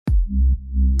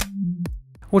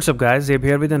What's up guys, Zeb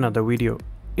here with another video.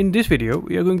 In this video,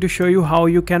 we are going to show you how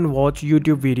you can watch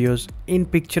YouTube videos in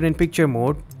picture-in-picture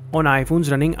mode on iPhones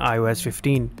running iOS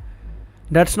 15.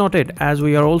 That's not it, as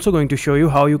we are also going to show you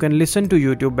how you can listen to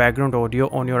YouTube background audio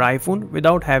on your iPhone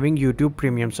without having YouTube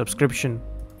Premium subscription.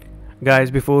 Guys,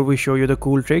 before we show you the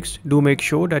cool tricks, do make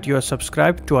sure that you are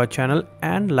subscribed to our channel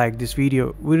and like this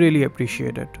video. We really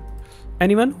appreciate it.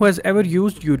 Anyone who has ever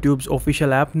used YouTube's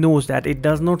official app knows that it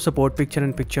does not support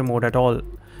picture-in-picture mode at all.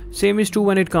 Same is true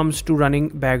when it comes to running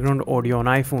background audio on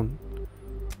iPhone.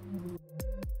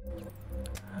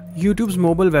 YouTube's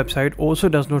mobile website also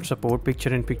does not support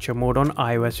picture-in-picture mode on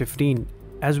iOS 15,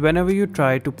 as whenever you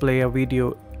try to play a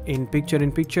video in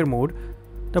picture-in-picture mode,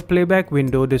 the playback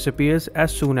window disappears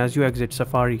as soon as you exit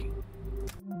Safari.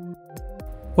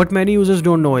 What many users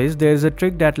don't know is there is a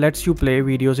trick that lets you play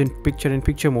videos in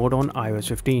picture-in-picture mode on iOS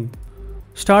 15.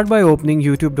 Start by opening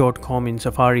youtube.com in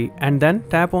Safari and then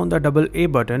tap on the AA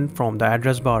button from the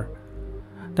address bar.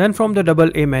 Then from the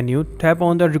AA menu, tap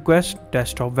on the Request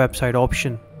Desktop Website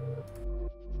option.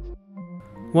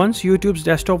 Once YouTube's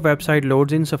desktop website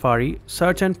loads in Safari,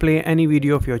 search and play any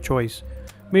video of your choice.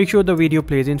 Make sure the video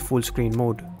plays in full screen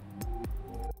mode.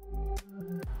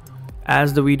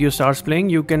 As the video starts playing,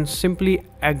 you can simply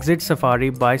exit Safari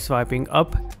by swiping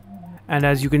up, and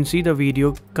as you can see, the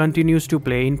video continues to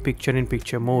play in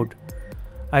picture-in-picture mode.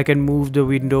 I can move the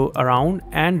window around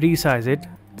and resize it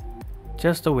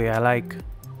just the way I like.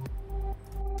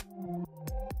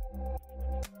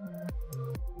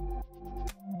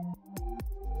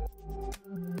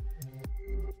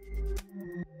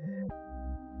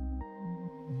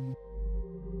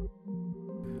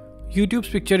 YouTube's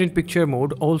picture-in-picture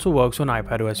mode also works on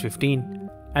iPadOS 15.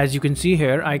 As you can see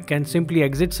here, I can simply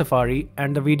exit Safari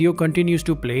and the video continues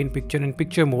to play in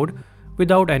picture-in-picture mode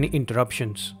without any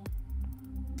interruptions.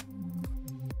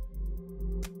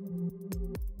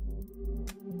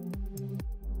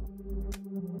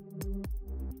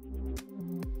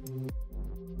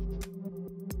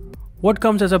 What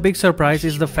comes as a big surprise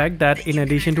is the fact that in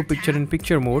addition to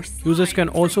picture-in-picture mode, users can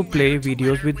also play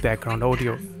videos with background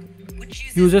audio.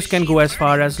 Users can go as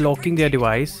far as locking their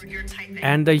device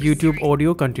and the YouTube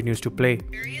audio continues to play.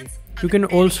 You can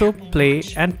also play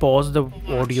and pause the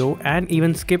audio and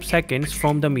even skip seconds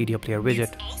from the media player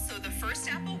widget. It's also the first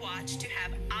Apple Watch to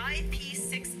have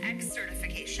IP6X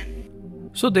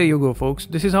certification. So there you go folks,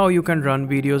 this is how you can run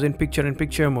videos in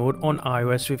picture-in-picture mode on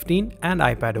iOS 15 and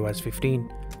iPadOS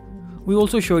 15. We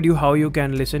also showed you how you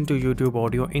can listen to YouTube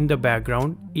audio in the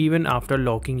background even after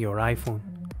locking your iPhone.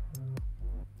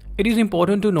 It is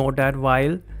important to note that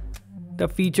while the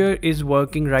feature is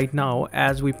working right now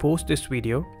as we post this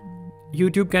video,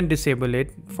 YouTube can disable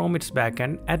it from its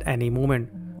backend at any moment,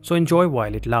 so enjoy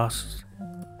while it lasts.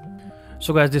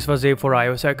 So guys, this was Zeb for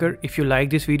iOS Hacker. If you like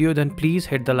this video, then please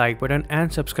hit the like button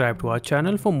and subscribe to our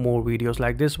channel for more videos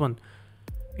like this one.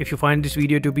 If you find this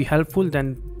video to be helpful,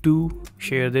 then do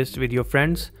share this with your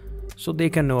friends so they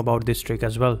can know about this trick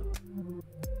as well.